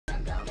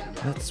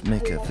Let's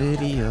make a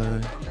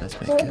video. Let's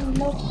make a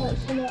video.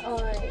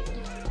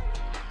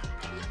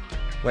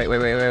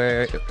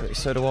 Wait.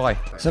 So do I.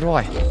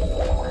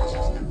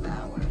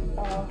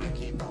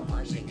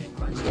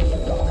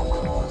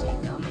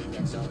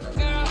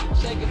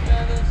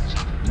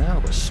 Now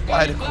we've got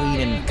Spider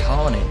Queen and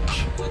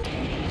Carnage.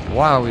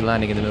 Why are we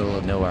landing in the middle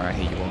of nowhere, I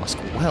hear you ask?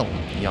 Well,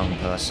 young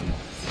person,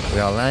 we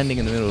are landing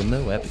in the middle of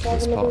nowhere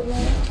because it's part of the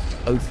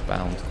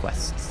Oathbound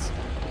quests.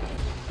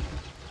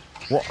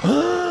 What?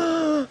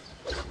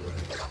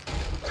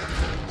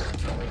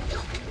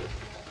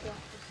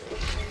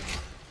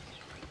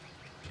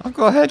 I've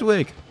got a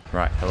Hedwig!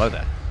 Right, hello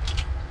there.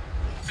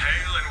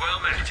 Hail and well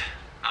met.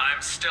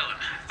 I'm Stellan,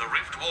 the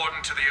Rift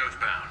Warden to the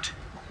Oathbound.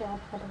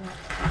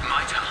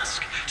 My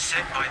task,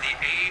 set by the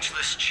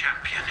ageless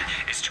champion,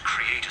 is to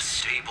create a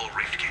stable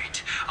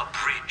riftgate, a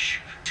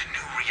bridge to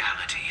new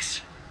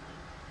realities.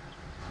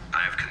 I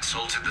have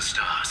consulted the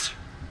stars.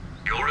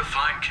 Your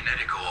refined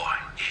kinetic ore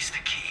is the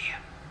key.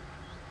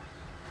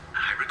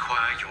 I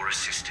require your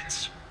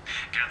assistance.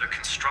 Gather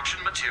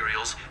construction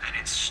materials and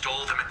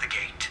install them at the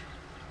gate.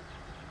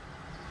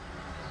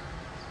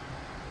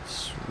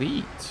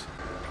 Sweet.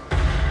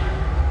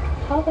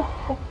 How the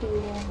heck do you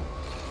want?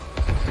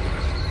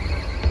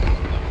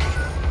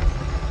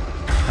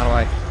 How do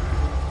I?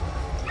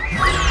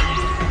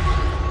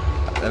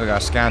 There we go, I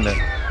scanned it.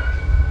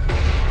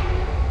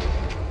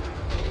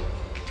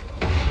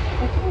 I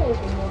don't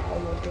even know how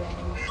you're doing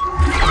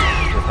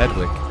this. With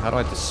Hedwig, how do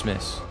I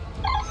dismiss?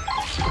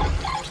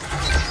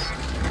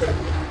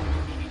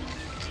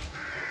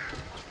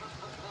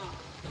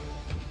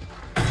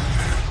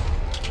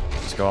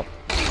 Let's go up.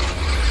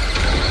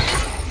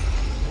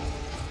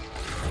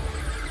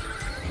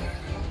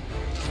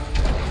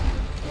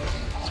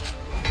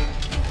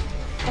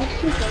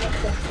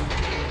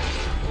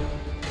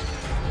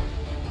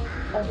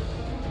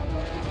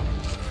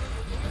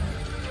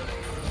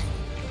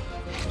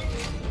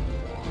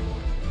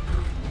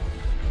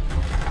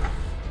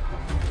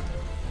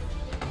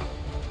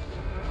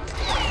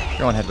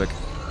 Go on, Hedwig.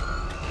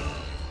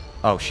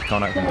 Oh, she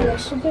can't open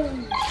doors.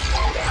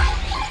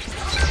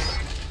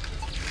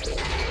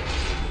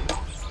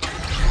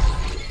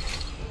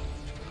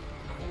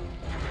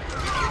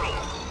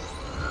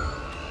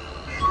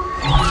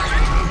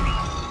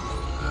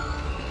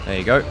 There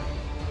you go.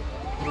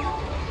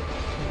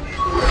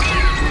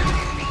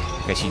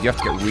 Okay, so you do have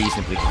to get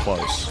reasonably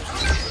close,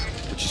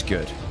 which is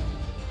good.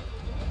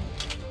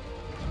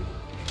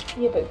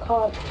 Yeah, but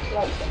can't,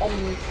 like, the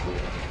enemies see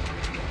it.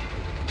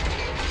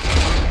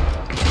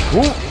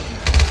 Ooh.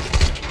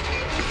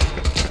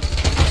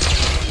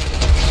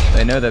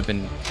 They know they've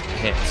been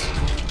hit.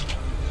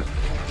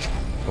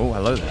 Oh,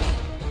 hello there.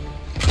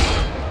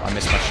 I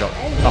missed my shot.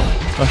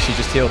 Oh, she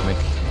just healed me.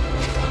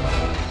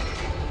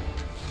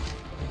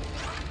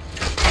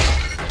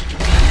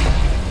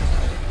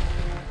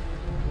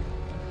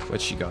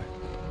 Where'd she go?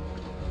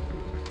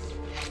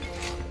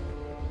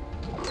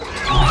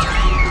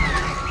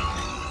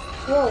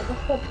 Whoa,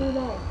 what's that blue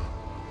light?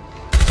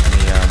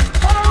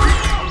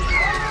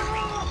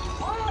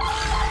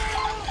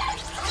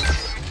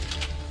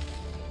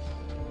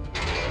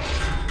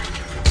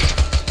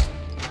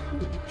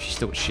 She's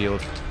still with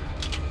shield.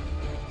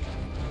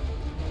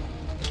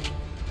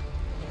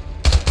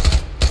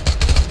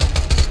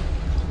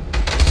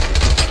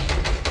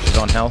 She's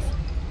on health.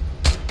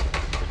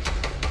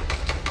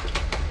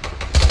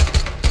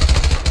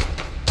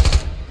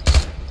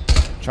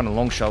 Trying to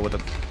long shot with a.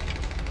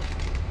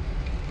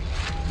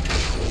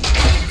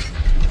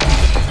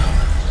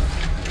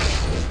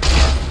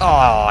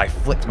 Oh, I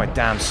flicked my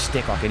damn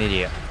stick like an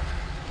idiot.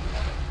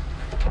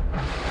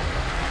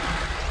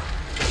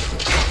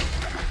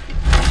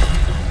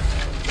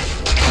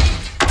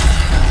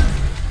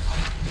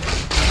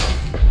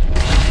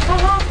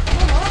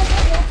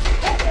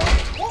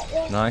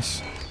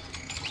 Nice.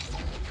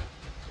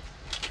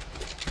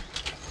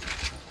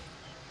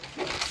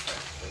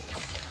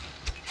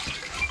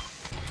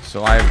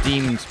 So I have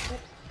deemed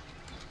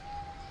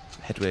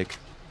Hedwig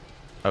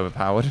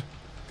overpowered.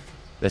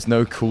 There's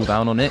no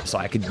cooldown on it, so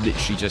I could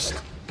literally just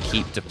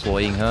keep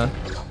deploying her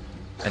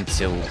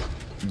until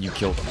you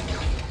kill them.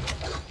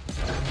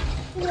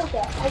 You know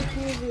that I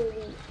do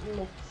really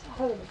miss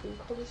having a blue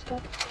color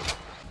stuff.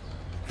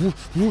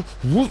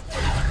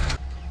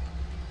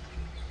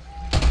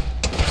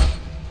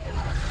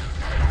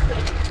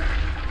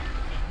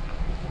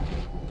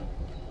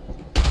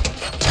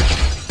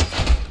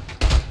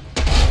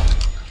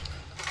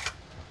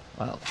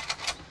 Well.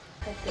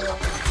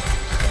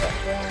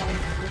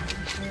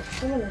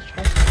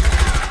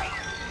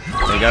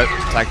 There you go,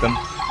 tag them.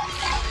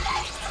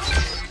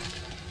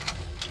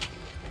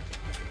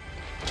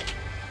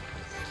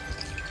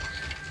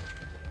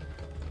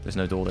 There's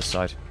no door this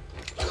side.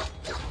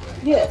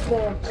 Yeah,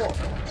 there. Oh.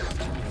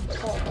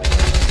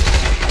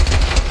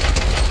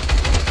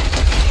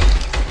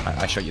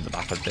 I showed you the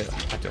map a bit.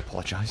 I do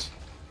apologise.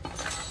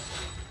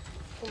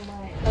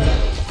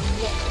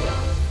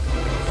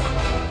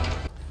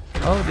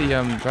 Oh, the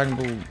Dragon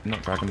Ball,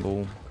 not Dragon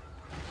Ball,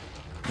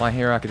 My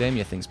Hero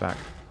Academia thing's back.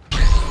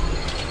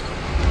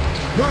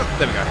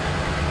 There we go.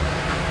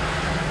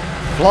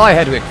 Fly,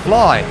 Hedwig,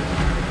 fly!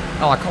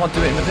 Oh, I can't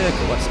do it in the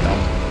vehicle. That's dumb.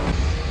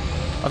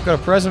 I've got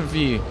a present for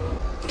you.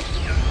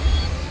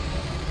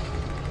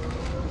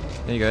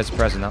 There you go, it's a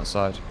present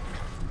outside.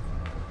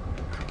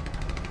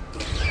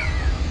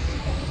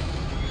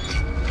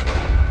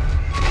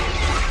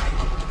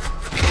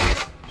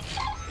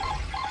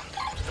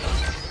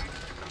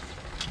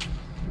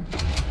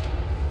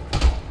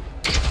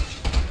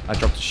 I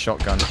dropped a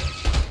shotgun.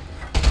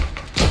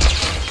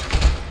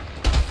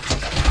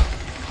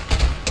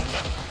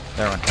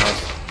 They're on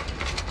health.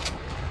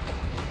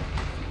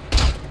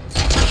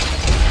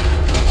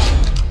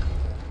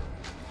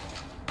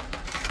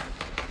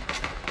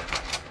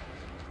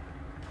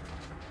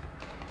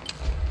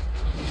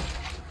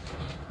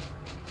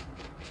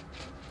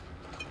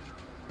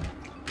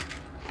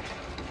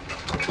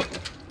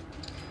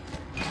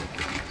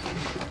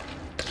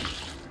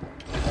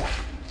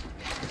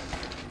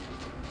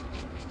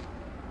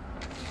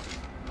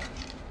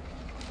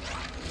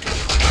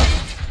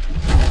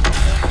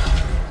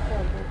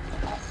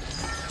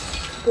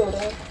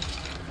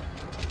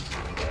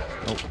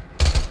 Oh.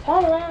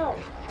 Turn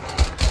around.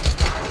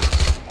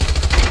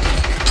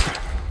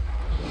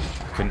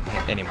 I couldn't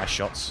hit any of my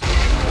shots.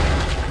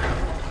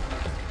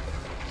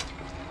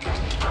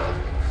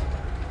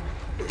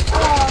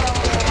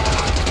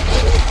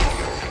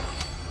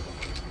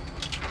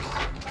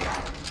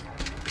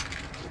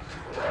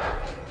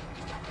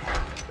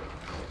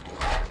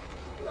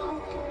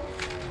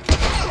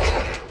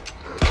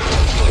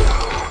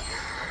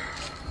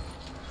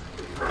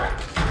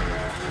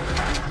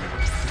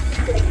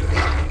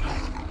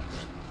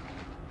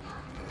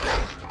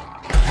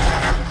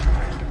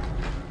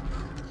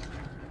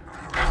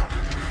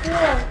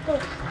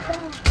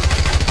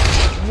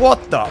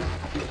 What the?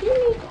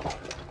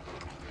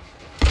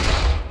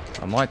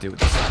 I might do with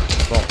this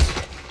box.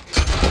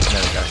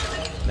 There we go.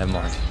 Never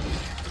mind.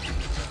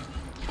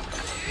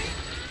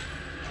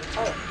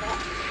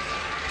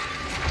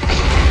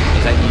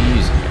 Is that you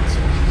using it?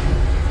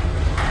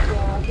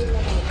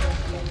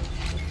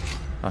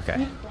 Okay.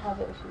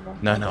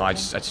 No, I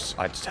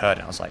just heard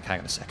it. I was like, hang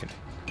on a second.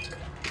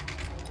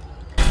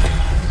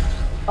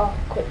 Oh,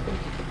 quick,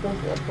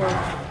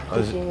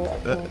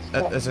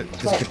 There's a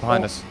kid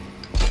behind us.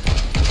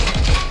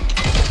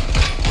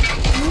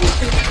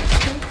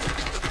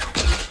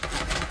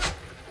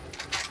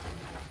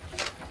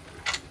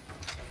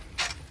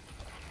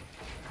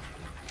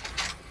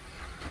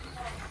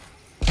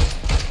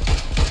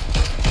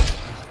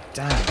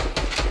 Damn.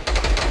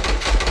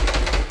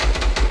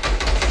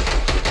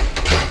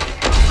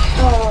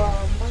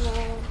 Oh,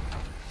 man.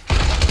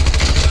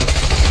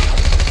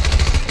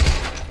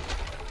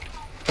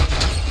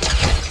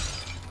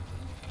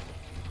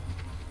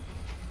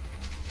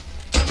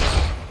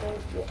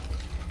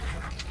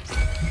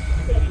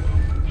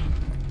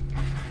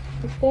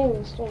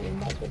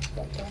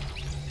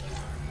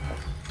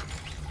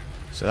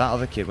 So that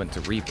other kid went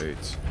to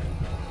reboot.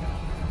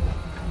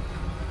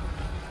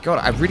 God,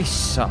 I really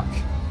suck.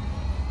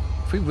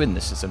 If we win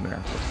this, it's a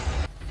miracle.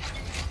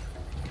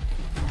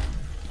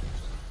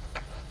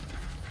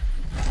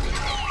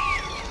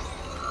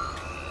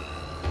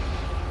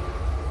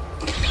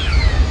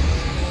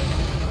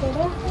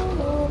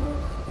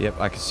 Yep,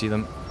 I can see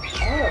them.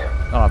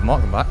 Oh, I've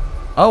marked them back.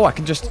 Oh, I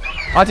can just...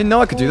 I didn't know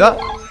I could do that.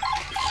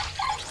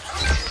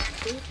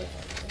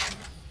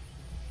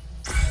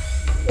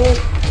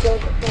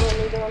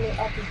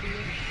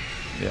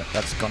 Yeah,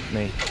 that's got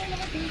me.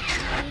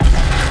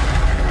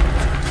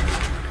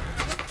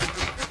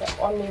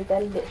 On me, they're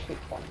literally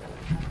on me.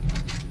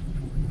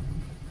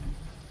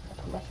 I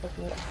can mess with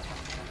me.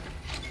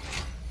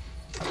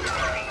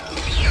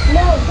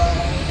 No, go.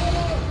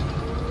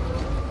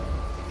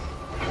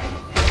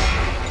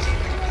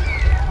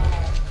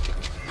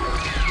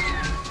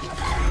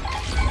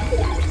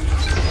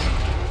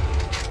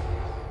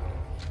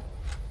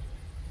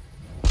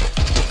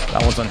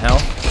 That one's on hell.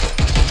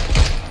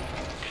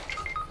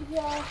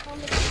 Yeah,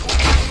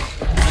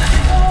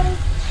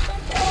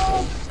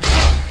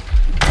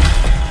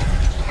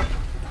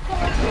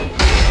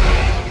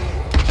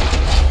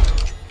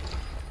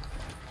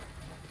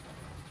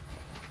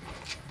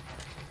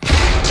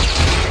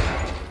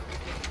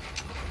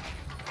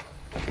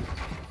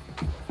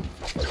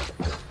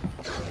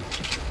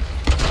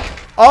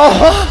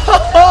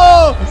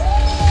 Oh!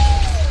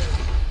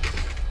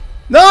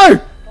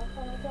 No!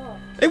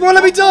 It won't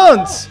let me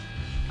dance!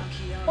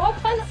 why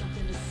can't I?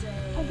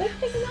 Have they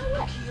taken that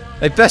away?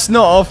 They best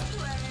not have.